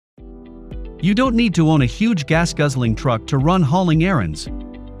You don't need to own a huge gas-guzzling truck to run hauling errands.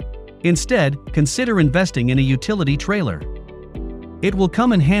 Instead, consider investing in a utility trailer. It will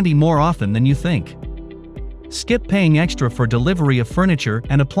come in handy more often than you think. Skip paying extra for delivery of furniture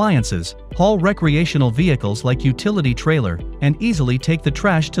and appliances, haul recreational vehicles like utility trailer, and easily take the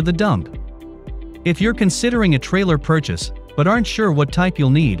trash to the dump. If you're considering a trailer purchase, but aren't sure what type you'll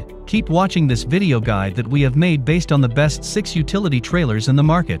need, keep watching this video guide that we have made based on the best 6 utility trailers in the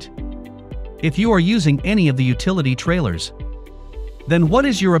market. If you are using any of the utility trailers, then what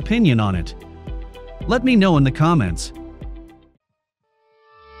is your opinion on it? Let me know in the comments.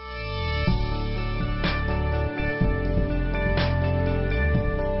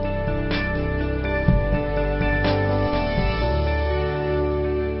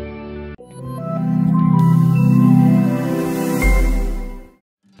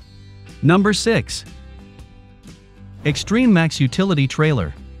 Number 6. Extreme Max Utility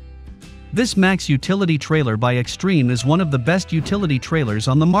Trailer. This Max Utility Trailer by Extreme is one of the best utility trailers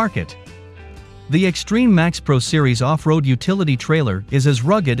on the market. The Extreme Max Pro Series off-road utility trailer is as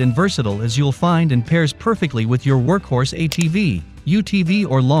rugged and versatile as you'll find and pairs perfectly with your workhorse ATV, UTV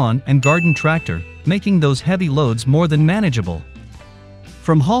or lawn and garden tractor, making those heavy loads more than manageable.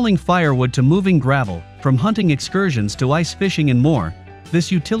 From hauling firewood to moving gravel, from hunting excursions to ice fishing and more, this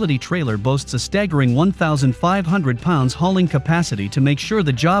utility trailer boasts a staggering 1,500 pounds hauling capacity to make sure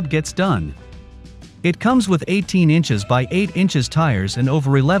the job gets done. It comes with 18 inches by 8 inches tires and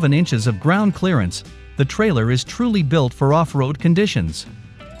over 11 inches of ground clearance. The trailer is truly built for off-road conditions.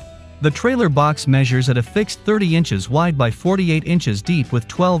 The trailer box measures at a fixed 30 inches wide by 48 inches deep with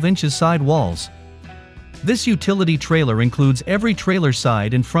 12 inches side walls. This utility trailer includes every trailer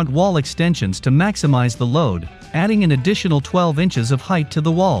side and front wall extensions to maximize the load, adding an additional 12 inches of height to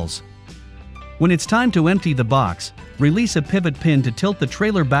the walls. When it's time to empty the box, release a pivot pin to tilt the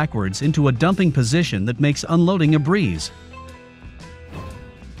trailer backwards into a dumping position that makes unloading a breeze.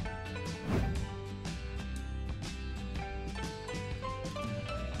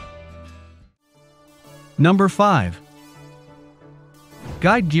 Number 5.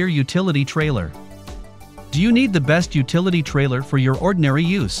 Guide Gear Utility Trailer. Do you need the best utility trailer for your ordinary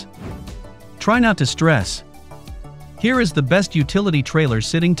use? Try not to stress. Here is the best utility trailer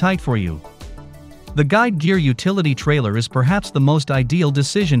sitting tight for you. The Guide Gear Utility Trailer is perhaps the most ideal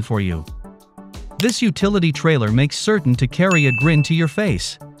decision for you. This utility trailer makes certain to carry a grin to your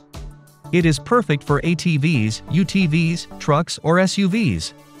face. It is perfect for ATVs, UTVs, trucks, or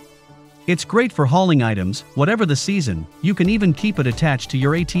SUVs. It's great for hauling items, whatever the season. You can even keep it attached to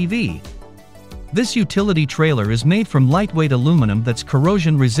your ATV. This utility trailer is made from lightweight aluminum that's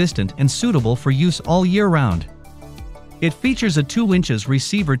corrosion resistant and suitable for use all year round. It features a 2 inches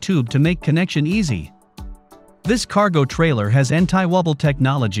receiver tube to make connection easy. This cargo trailer has anti-wobble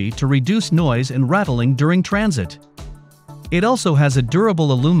technology to reduce noise and rattling during transit. It also has a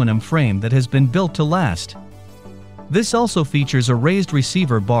durable aluminum frame that has been built to last. This also features a raised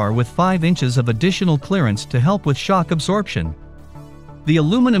receiver bar with 5 inches of additional clearance to help with shock absorption. The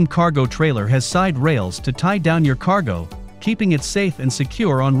aluminum cargo trailer has side rails to tie down your cargo, keeping it safe and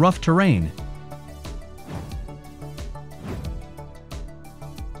secure on rough terrain.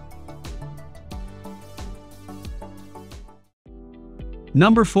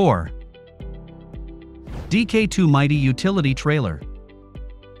 Number 4. DK2 Mighty Utility Trailer.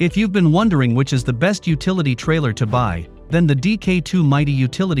 If you've been wondering which is the best utility trailer to buy, then the DK2 Mighty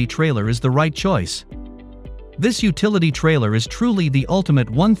Utility Trailer is the right choice. This utility trailer is truly the ultimate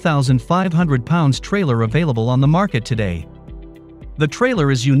 1,500 pounds trailer available on the market today. The trailer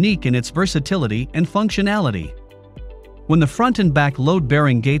is unique in its versatility and functionality. When the front and back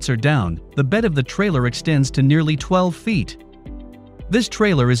load-bearing gates are down, the bed of the trailer extends to nearly 12 feet. This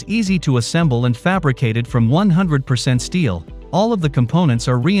trailer is easy to assemble and fabricated from 100% steel. All of the components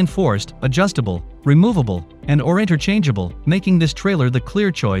are reinforced, adjustable, removable, and/or interchangeable, making this trailer the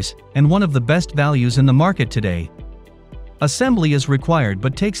clear choice and one of the best values in the market today. Assembly is required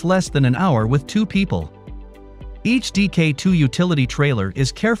but takes less than an hour with 2 people. Each DK2 utility trailer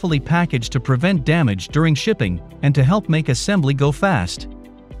is carefully packaged to prevent damage during shipping and to help make assembly go fast.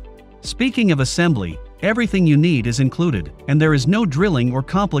 Speaking of assembly, everything you need is included, and there is no drilling or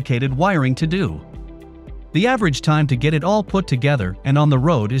complicated wiring to do. The average time to get it all put together and on the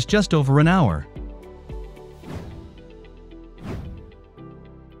road is just over an hour.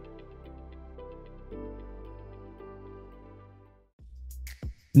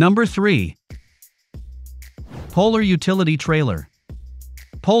 Number 3. Polar Utility Trailer.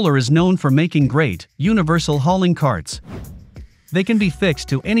 Polar is known for making great, universal hauling carts. They can be fixed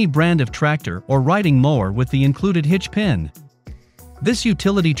to any brand of tractor or riding mower with the included hitch pin. This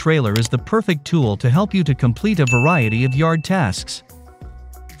utility trailer is the perfect tool to help you to complete a variety of yard tasks.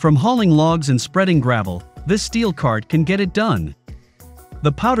 From hauling logs and spreading gravel, this steel cart can get it done.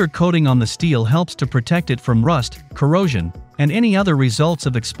 The powder coating on the steel helps to protect it from rust, corrosion, and any other results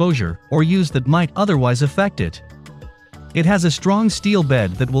of exposure or use that might otherwise affect it. It has a strong steel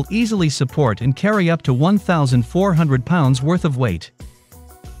bed that will easily support and carry up to 1,400 pounds worth of weight.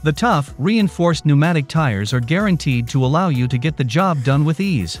 The tough, reinforced pneumatic tires are guaranteed to allow you to get the job done with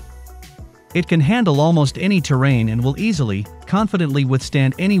ease. It can handle almost any terrain and will easily, confidently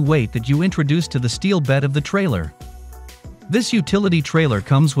withstand any weight that you introduce to the steel bed of the trailer. This utility trailer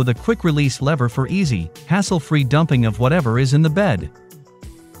comes with a quick-release lever for easy, hassle-free dumping of whatever is in the bed.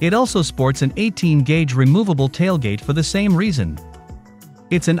 It also sports an 18-gauge removable tailgate for the same reason.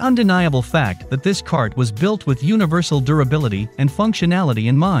 It's an undeniable fact that this cart was built with universal durability and functionality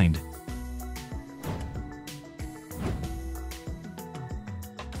in mind.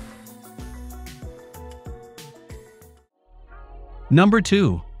 Number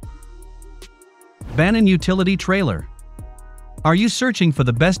 2. Bannon Utility Trailer. Are you searching for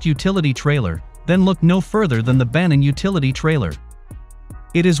the best utility trailer? Then look no further than the Bannon Utility Trailer.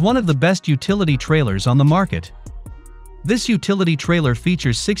 It is one of the best utility trailers on the market. This utility trailer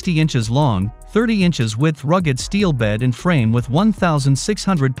features 60 inches long, 30 inches width rugged steel bed and frame with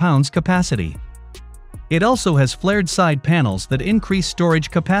 1,600 pounds capacity. It also has flared side panels that increase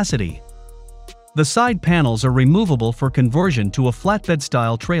storage capacity. The side panels are removable for conversion to a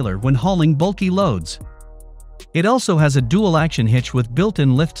flatbed-style trailer when hauling bulky loads. It also has a dual-action hitch with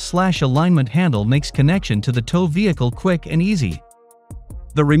built-in lift/alignment handle makes connection to the tow vehicle quick and easy.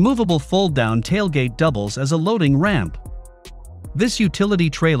 The removable fold-down tailgate doubles as a loading ramp. This utility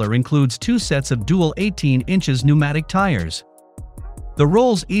trailer includes 2 sets of dual 18 inches pneumatic tires. The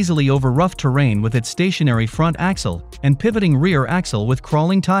rolls easily over rough terrain with its stationary front axle and pivoting rear axle with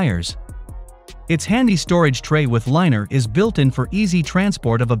crawling tires. Its handy storage tray with liner is built in for easy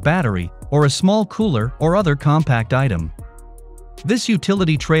transport of a battery or a small cooler or other compact item. This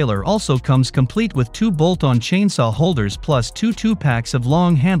utility trailer also comes complete with 2 bolt-on chainsaw holders plus 2 2-packs of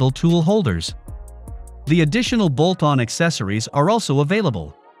long-handle tool holders. The additional bolt-on accessories are also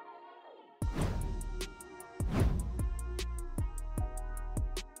available.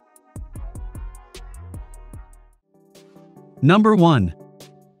 Number 1.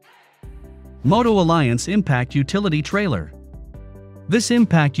 MotoAlliance Impact Utility Trailer. This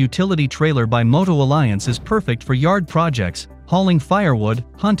impact utility trailer by MotoAlliance is perfect for yard projects, hauling firewood,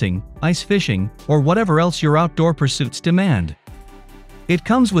 hunting, ice fishing, or whatever else your outdoor pursuits demand. It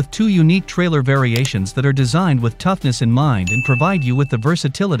comes with 2 unique trailer variations that are designed with toughness in mind and provide you with the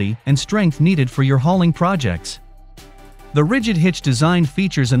versatility and strength needed for your hauling projects. The rigid hitch design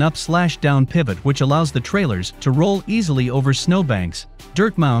features an up/down pivot which allows the trailers to roll easily over snowbanks,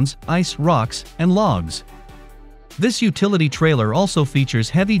 dirt mounds, ice, rocks, and logs. This utility trailer also features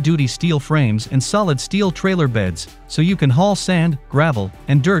heavy-duty steel frames and solid steel trailer beds, so you can haul sand, gravel,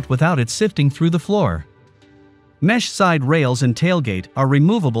 and dirt without it sifting through the floor. Mesh side rails and tailgate are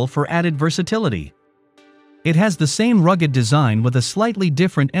removable for added versatility. It has the same rugged design with a slightly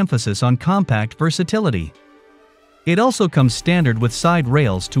different emphasis on compact versatility. It also comes standard with side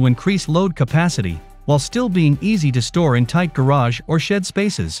rails to increase load capacity, while still being easy to store in tight garage or shed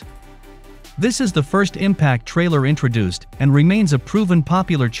spaces. This is the first impact trailer introduced and remains a proven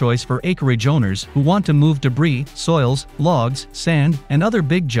popular choice for acreage owners who want to move debris, soils, logs, sand, and other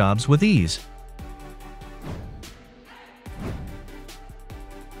big jobs with ease.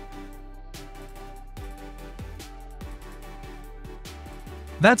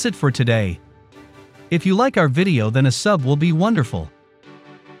 That's it for today. If you like our video, then a sub will be wonderful.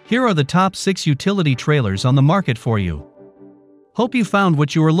 Here are the top 6 utility trailers on the market for you. Hope you found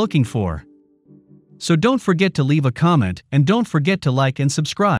what you were looking for. So don't forget to leave a comment and don't forget to like and subscribe.